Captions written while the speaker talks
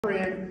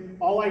in,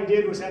 all I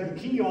did was have the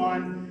key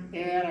on,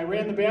 and I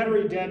ran the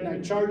battery dead, and I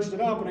charged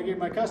it up, and I gave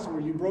my customer,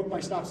 you broke my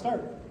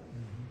stop-start.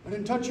 I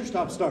didn't touch your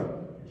stop-start.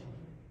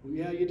 Well,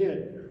 yeah, you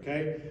did,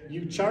 okay?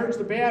 You charged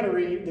the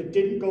battery that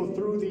didn't go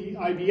through the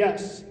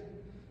IBS.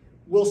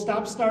 Will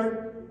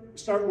stop-start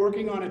start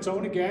working on its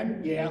own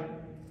again? Yeah,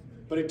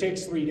 but it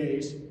takes 3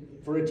 days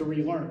for it to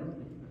relearn,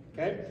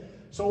 okay?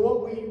 So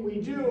what we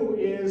do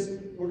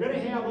is, we're gonna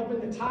have up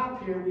in the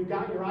top here, we've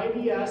got your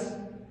IBS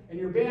and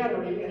your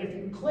battery, and if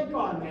you click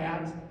on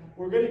that,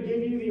 we're going to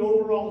give you the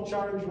overall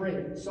charge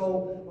rate.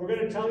 So we're going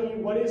to tell you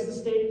what is the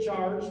state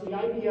charge. The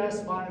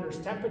IBS monitors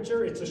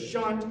temperature. It's a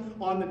shunt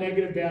on the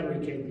negative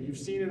battery cable. You've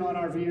seen it on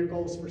our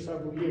vehicles for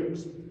several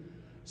years.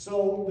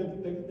 So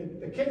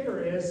the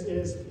kicker is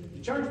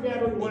you charge the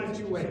battery one of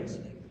two ways.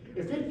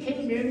 If it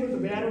came in with a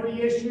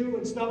battery issue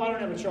and stuff, I don't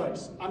have a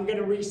choice. I'm going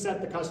to reset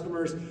the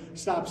customer's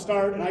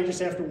stop-start, and I just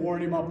have to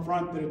warn him up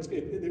front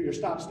that your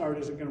stop-start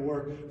isn't going to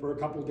work for a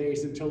couple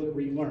days until it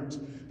relearns.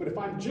 But if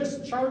I'm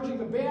just charging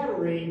the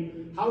battery,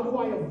 how do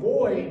I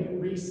avoid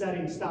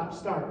resetting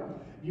stop-start?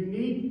 You'll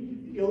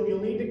need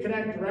to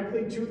connect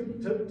directly to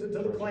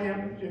the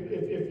clamp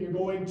if you're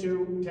going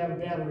to have a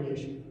battery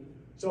issue.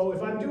 So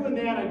if I'm doing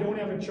that, I don't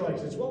have a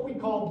choice. It's what we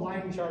call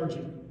blind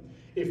charging.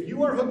 If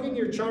you are hooking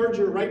your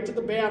charger right to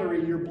the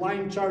battery, you're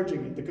blind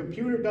charging it. The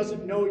computer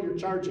doesn't know you're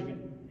charging it.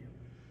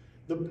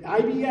 The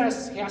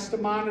IBS has to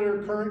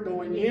monitor current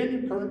going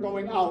in, current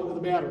going out of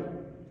the battery.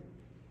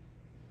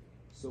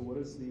 So what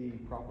is the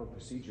proper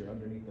procedure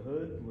underneath the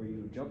hood? Were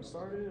you jump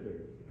started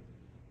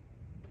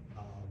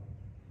or?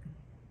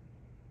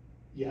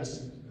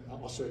 Yes,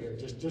 I'll show you.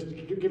 Just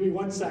give me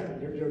 1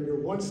 second. You're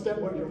one step,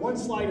 you're one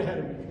slide ahead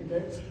of me.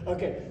 Okay.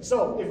 Okay.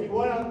 So if you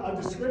want a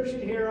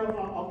description here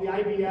of the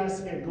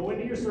IBS, and go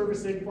into your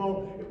service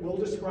info, it will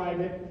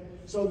describe it.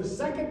 So the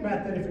second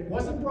method, if it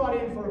wasn't brought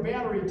in for a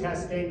battery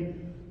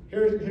testing,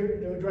 here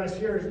the address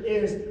here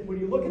is when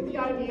you look at the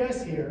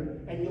IBS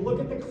here and you look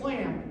at the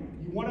clamp,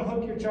 you want to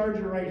hook your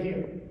charger right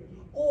here,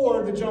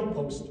 or the jump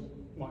post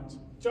ones.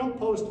 Jump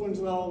post ones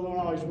don't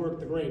always work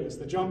the greatest.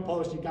 The jump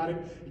post, you got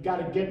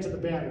to get to the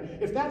battery.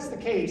 If that's the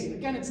case,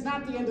 again, it's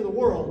not the end of the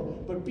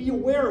world, but be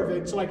aware of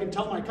it so I can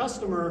tell my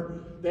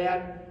customer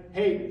that,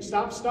 hey,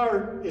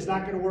 stop-start is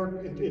not going to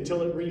work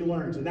until it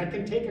relearns, and that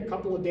can take a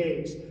couple of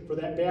days for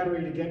that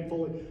battery to get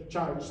fully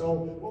charged. So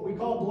what we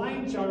call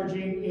blind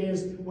charging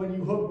is when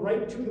you hook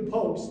right to the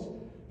post.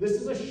 This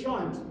is a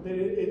shunt that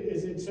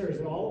is in series,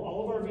 and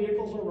all of our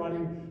vehicles are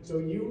running, so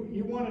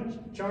you want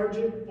to charge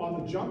it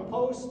on the jump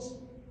posts,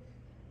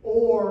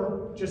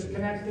 or just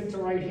connect it to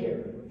right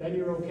here, then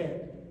you're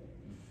okay.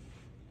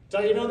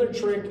 Tell you another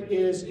trick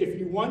is if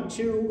you want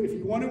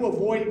to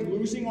avoid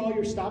losing all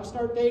your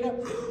stop-start data,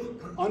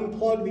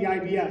 unplug the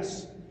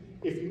IBS.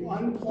 If you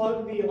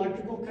unplug the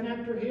electrical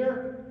connector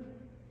here,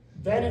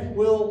 then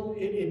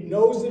it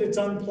knows that it's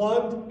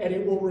unplugged and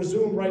it will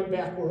resume right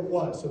back where it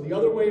was. So the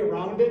other way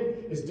around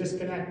it is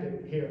disconnect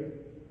it here.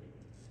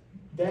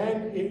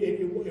 Then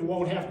it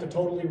won't have to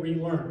totally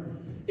relearn.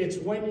 It's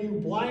when you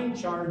blind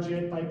charge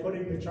it by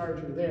putting the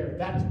charger there,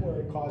 that's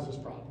where it causes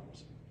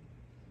problems.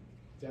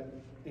 Does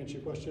that answer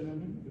your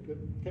question?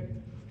 Okay. Do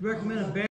you recommend a